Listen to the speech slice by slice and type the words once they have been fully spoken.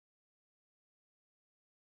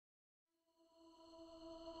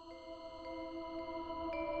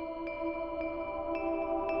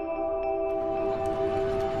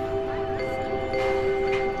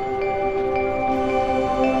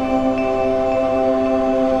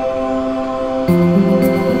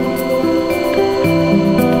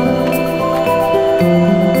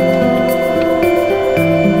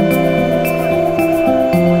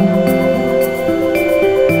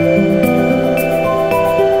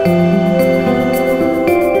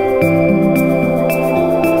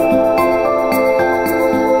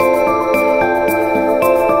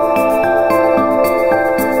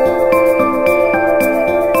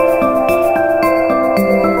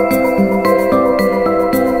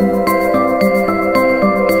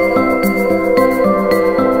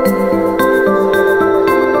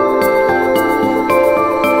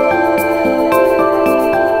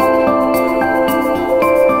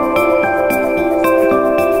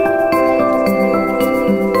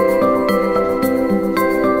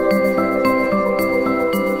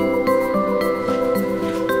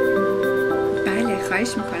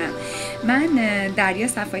دریا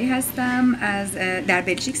صفایی هستم، در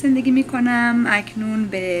بلژیک زندگی می کنم. اکنون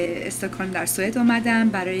به استکهلم در سوئد اومدم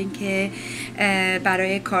برای اینکه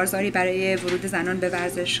برای کارزاری برای ورود زنان به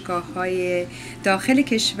ورزشگاه‌های داخل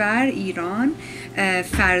کشور ایران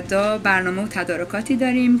فردا برنامه و تدارکاتی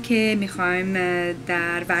داریم که می‌خوایم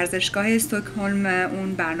در ورزشگاه استکهلم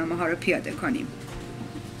اون برنامه‌ها رو پیاده کنیم.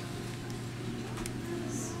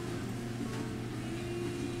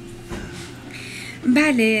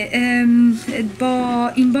 بله،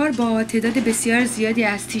 با این بار با تعداد بسیار زیادی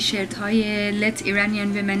از تیشرت های Let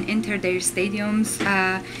Iranian Women Enter Their Stadiums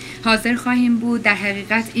حاضر خواهیم بود. در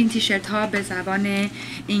حقیقت این تیشرت ها به زبان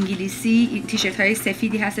انگلیسی تیشرت های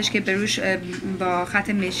سفیدی هستش که بروش با خط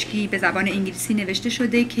مشکی به زبان انگلیسی نوشته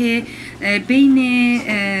شده که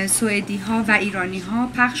بین سوئدی ها و ایرانی ها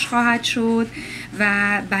پخش خواهد شد و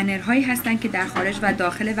بنرهایی هستند که در خارج و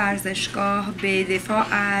داخل ورزشگاه به دفاع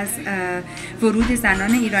از ورود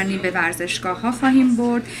زنان ایرانی به ورزشگاه ها خواهیم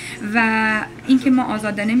برد و اینکه ما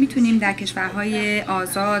آزادانه میتونیم در کشورهای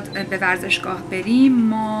آزاد به ورزشگاه بریم،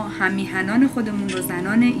 ما همیهنان خودمون رو،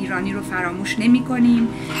 زنان ایرانی رو فراموش نمی کنیم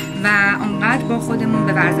و آنقدر با خودمون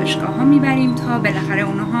به ورزشگاه ها میبریم تا بالاخره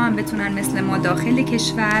اونها هم بتونن مثل ما داخل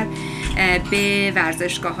کشور به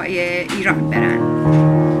ورزشگاه های ایران برن.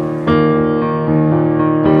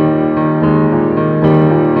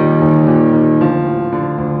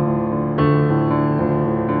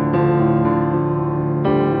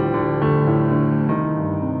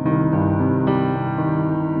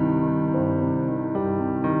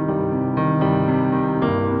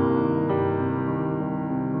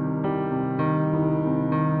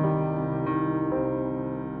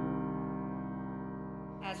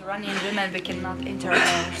 As Iranian women, we cannot enter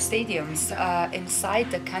our stadiums inside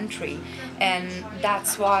the country, and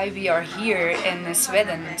that's why we are here in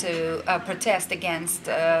Sweden to protest against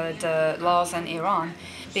the laws in Iran.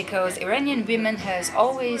 Because Iranian women has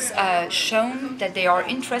always shown that they are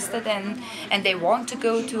interested in and they want to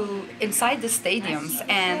go to inside the stadiums,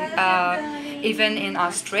 and even in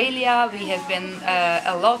Australia we have been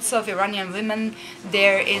lots of Iranian women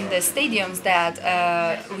there in the stadiums that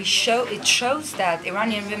it shows that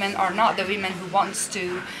Iranian women are not the women who wants to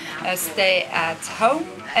stay at home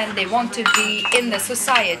and they want to be in the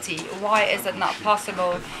society. Why is it not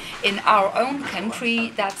possible in our own country?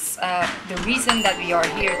 That's the reason that we are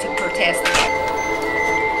here to protest again.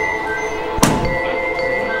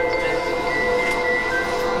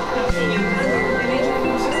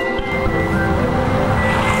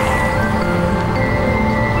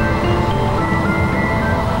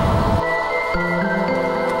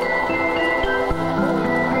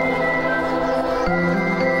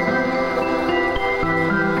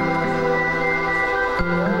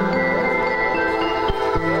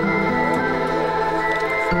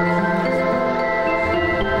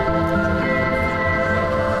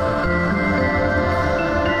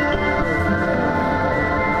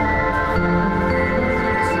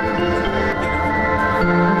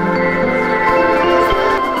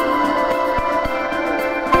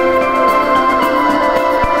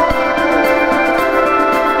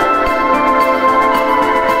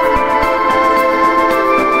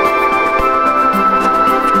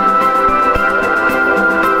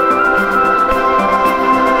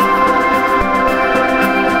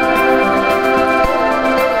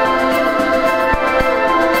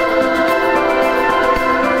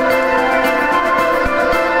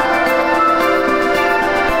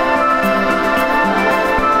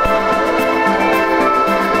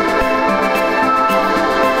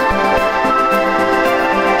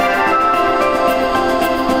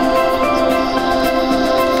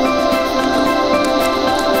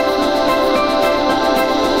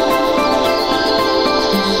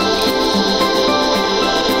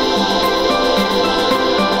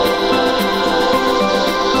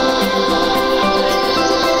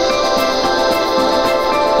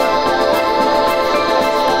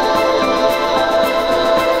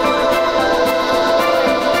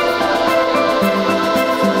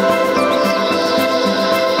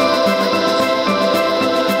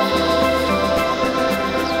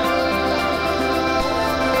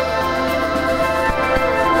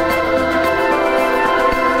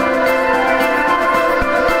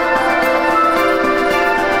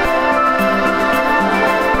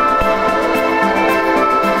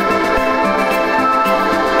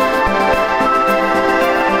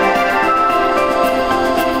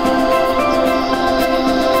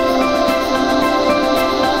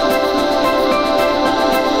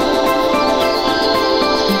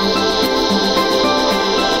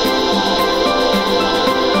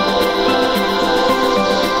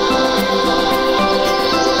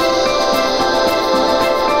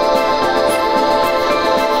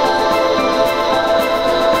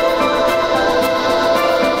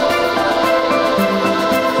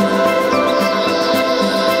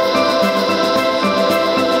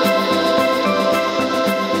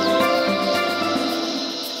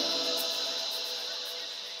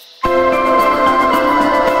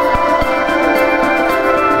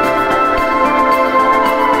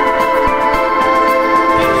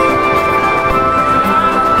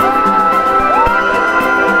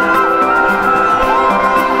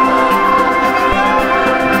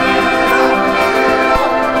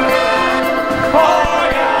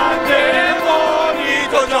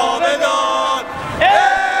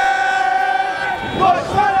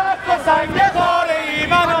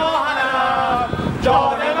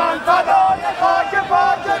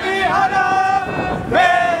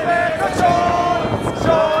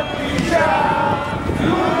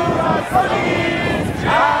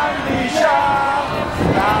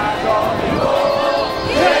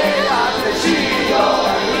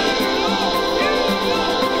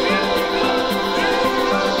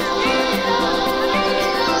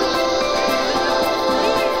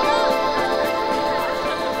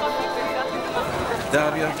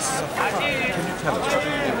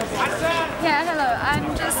 I'm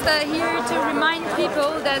just here to remind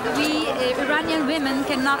people that we Iranian women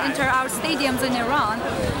cannot enter our stadiums in Iran,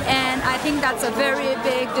 and I think that's a very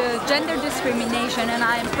big gender discrimination, and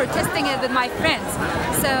I'm protesting it with my friends.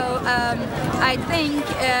 So I think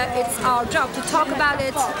it's our job to talk about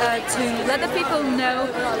it, to let the people know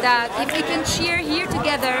that if we can cheer here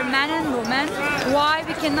together, man and woman, why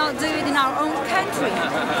we cannot do it in our own country?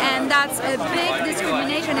 And that's a big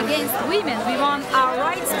discrimination against women. We want our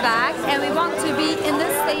rights back, and we want to be in the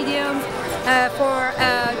stadium for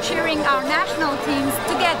cheering our national teams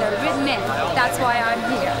together with men. That's why I'm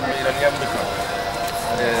here.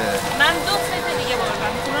 من دو ست دیگه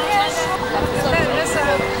بردم.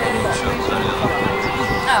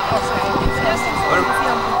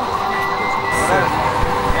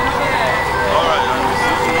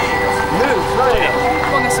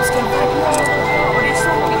 Många som ska och det är så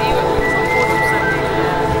många, det är ju 2000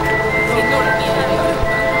 kvinnor med här i gruppen.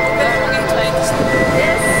 Väldigt många hittar inte så.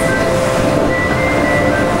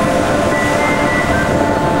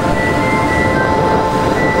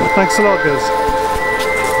 Thanks a lot, guys.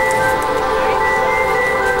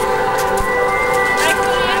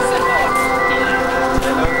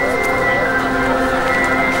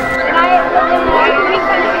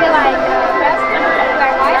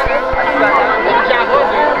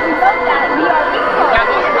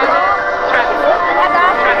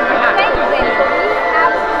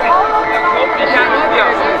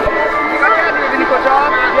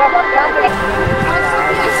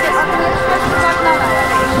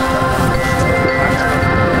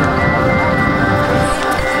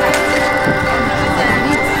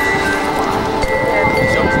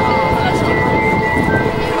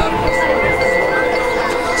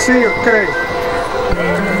 See, okay.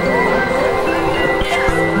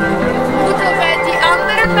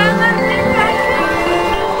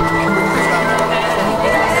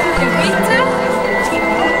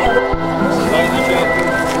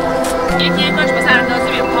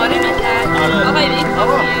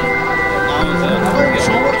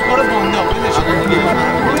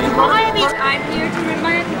 I'm here to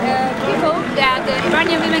remind people that the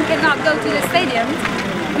Iranian women cannot go to the stadium.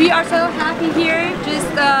 We are so happy here,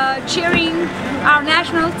 just cheering our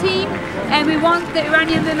national team, and we want the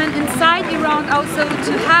Iranian women inside Iran also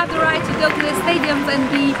to have the right to go to the stadiums and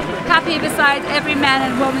be happy beside every man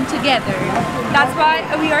and woman together. That's why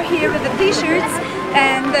we are here with the t-shirts,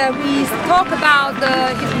 and we talk about the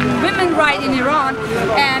women's right in Iran.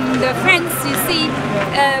 And friends, you see,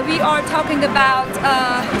 we are talking about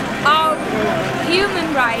our human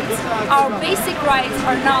rights, our basic rights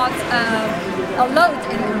are not allowed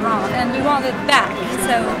in Iran, and we want it back.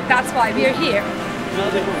 So that's why we're here.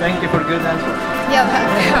 Thank you for good answer. You're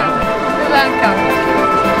welcome. You're welcome.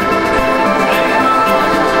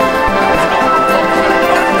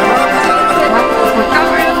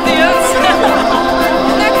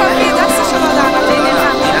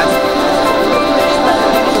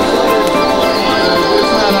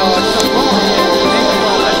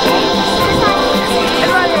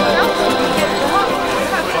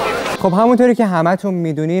 خب همونطوری که همتون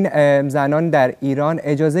میدونین زنان در ایران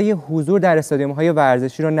اجازه حضور در استادیوم‌های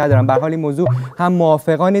ورزشی رو ندارن. به هر حال این موضوع هم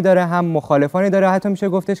موافقانی داره هم مخالفانی داره. حتی میشه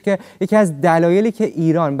گفتش که یکی از دلایلی که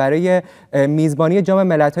ایران برای میزبانی جام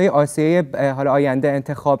ملت‌های آسیایی حال آینده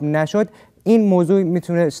انتخاب نشد این موضوع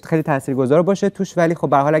میتونه خیلی تاثیرگذار باشه توش، ولی خب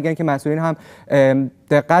به هر حال اگر اینکه مسئولین هم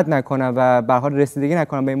دقت نکنن و به هر حال رسیدگی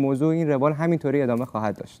نکنن به این موضوع، این روال همینطوری ادامه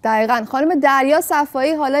خواهد داشت. دقیقاً. خانم دریا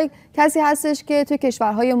صفایی، حالا کسی هستش که توی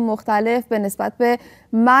کشورهای مختلف به نسبت به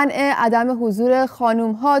منع عدم حضور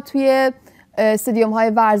خانم‌ها توی استادیوم‌های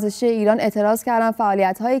ورزشی ایران اعتراض کردن،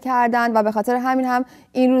 فعالیت‌هایی کردن و به خاطر همین هم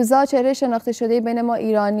این روزا چهره شناخته شده بین ما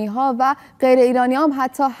ایرانی‌ها و غیر ایرانی‌ها هم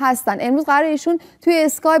حتی هستن. امروز قراره ایشون توی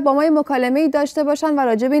اسکایپ با ما مکالمه‌ای داشته باشن و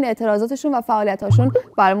راجع به این اعتراضاتشون و فعالیت‌هاشون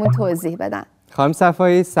برامون توضیح بدن. خانم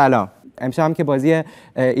صفایی سلام. امشب هم که بازی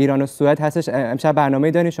ایران و سوئد هستش، امشب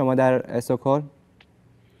برنامه‌ای دارین شما در استکهلم؟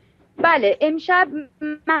 بله، امشب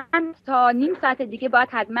من تا نیم ساعت دیگه باید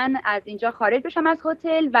حتما از اینجا خارج بشم از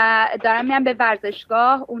هتل و دارم میرم به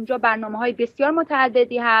ورزشگاه. اونجا برنامه‌های بسیار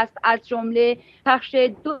متعددی هست، از جمله پخش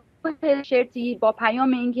 2 تیشرتی با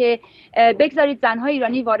پیام اینکه بگذارید زن‌های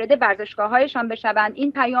ایرانی وارد ورزشگاه‌هایشان بشوند.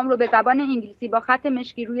 این پیام رو به زبان انگلیسی با خط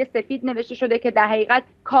مشکی روی سفید نوشته شده که در حقیقت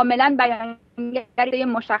کاملا بیانگر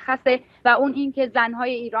مشخصه و اون اینکه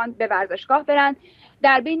زن‌های ایران به ورزشگاه برند.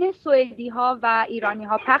 در بین سوئدی‌ها و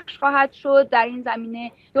ایرانی‌ها پخش خواهد شد. در این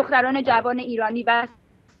زمینه دختران جوان ایرانی و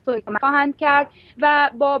سوئدی خواهند کرد و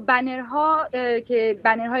با بنرها که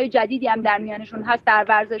بنرهای جدیدی هم در میانشون هست در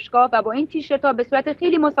ورزشگاه و با این تیشرت‌ها به صورت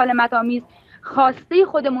خیلی مسالمت‌آمیز خواسته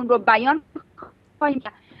خودمون رو بیان خواهیم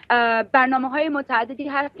کرد. برنامه‌های متعددی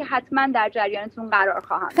هست که حتما در جریانتون قرار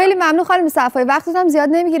خواهم داد. خیلی ممنون خانم صفایی. وقتتون هم زیاد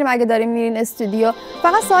نمیگیریم اگه داریم میرین استودیو.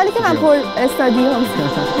 فقط سوالی که من استادیوم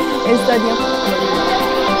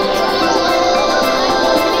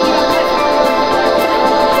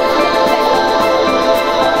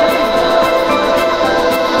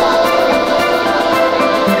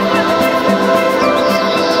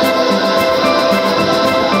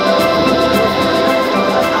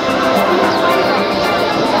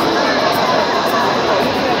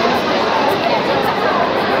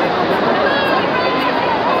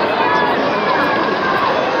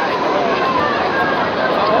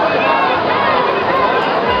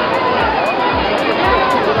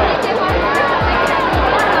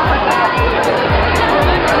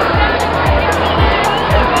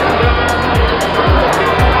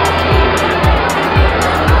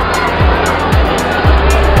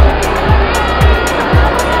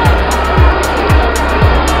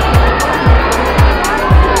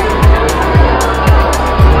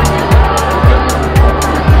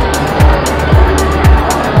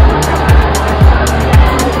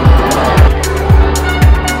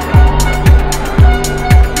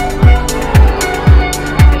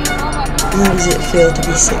How does it feel to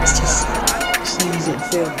be 66? How does it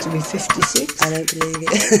feel to be 56? I don't believe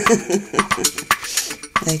it.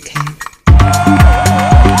 Okay.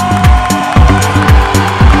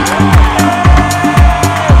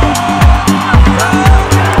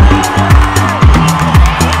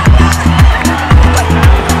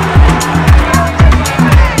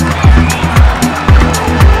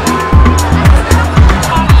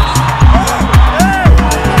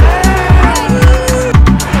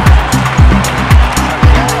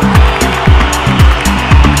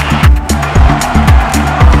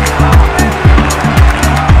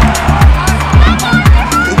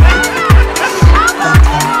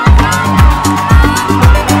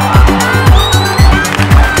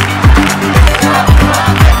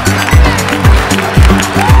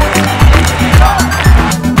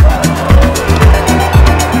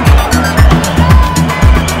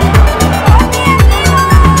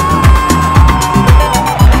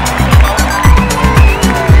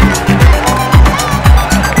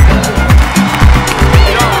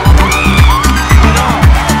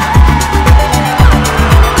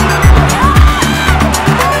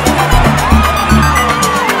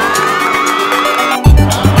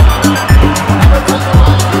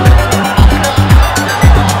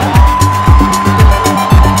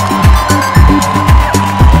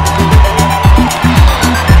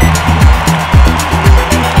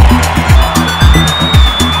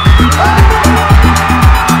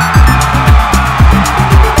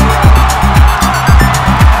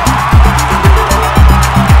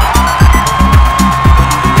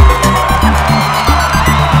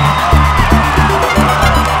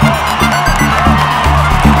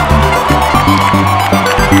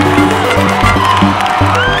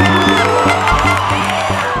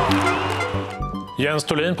 Jens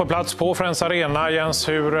Tolin på plats på Friends Arena. Jens,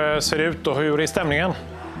 hur ser det ut och hur är stämningen?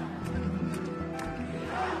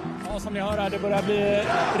 Ja, som ni hör här, det börjar bli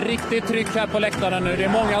riktigt tryck här på läktaren nu. Det är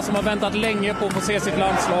många som har väntat länge på att få se sitt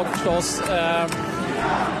landslag förstås.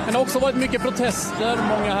 Men det har också varit mycket protester.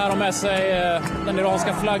 Många här har med sig den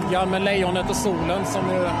iranska flaggan med lejonet och solen som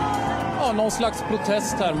är någon slags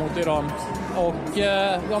protest här mot Iran. Och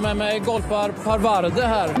jag har med mig Golpar Parvarde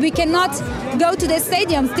här. We cannot go to the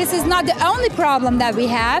stadiums. This is not the only problem that we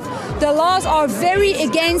have. The laws are very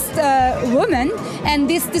against women and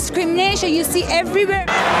this discrimination you see everywhere.